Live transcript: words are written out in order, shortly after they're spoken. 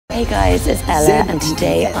Hey guys, it's Ella and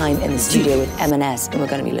today I'm in the studio with M&S and we're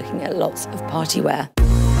going to be looking at lots of party wear.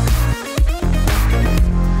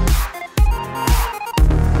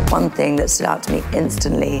 One thing that stood out to me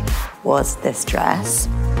instantly was this dress.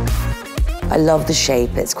 I love the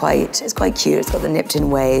shape, it's quite cute. It's got the nipped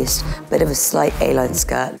in waist, bit of a slight A-line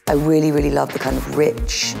skirt. I really love the kind of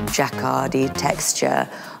rich, jacquardy texture.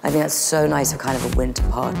 I think that's so nice for kind of a winter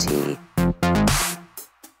party.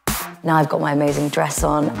 Now I've got my amazing dress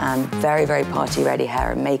on and very party ready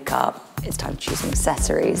hair and makeup. It's time to choose some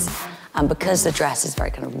accessories. And because the dress is very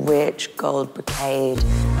kind of rich, gold brocade,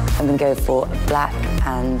 I'm gonna go for a black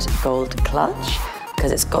and gold clutch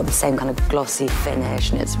because it's got the same kind of glossy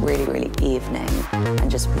finish and it's really evening and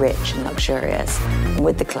just rich and luxurious. And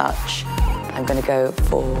with the clutch, I'm gonna go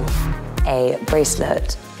for a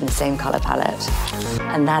bracelet in the same color palette.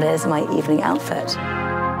 And that is my evening outfit.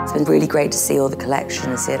 It's been really great to see all the collection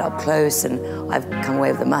and see it up close, and I've come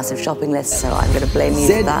away with a massive shopping list, so I'm going to blame you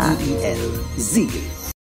for that. zeel.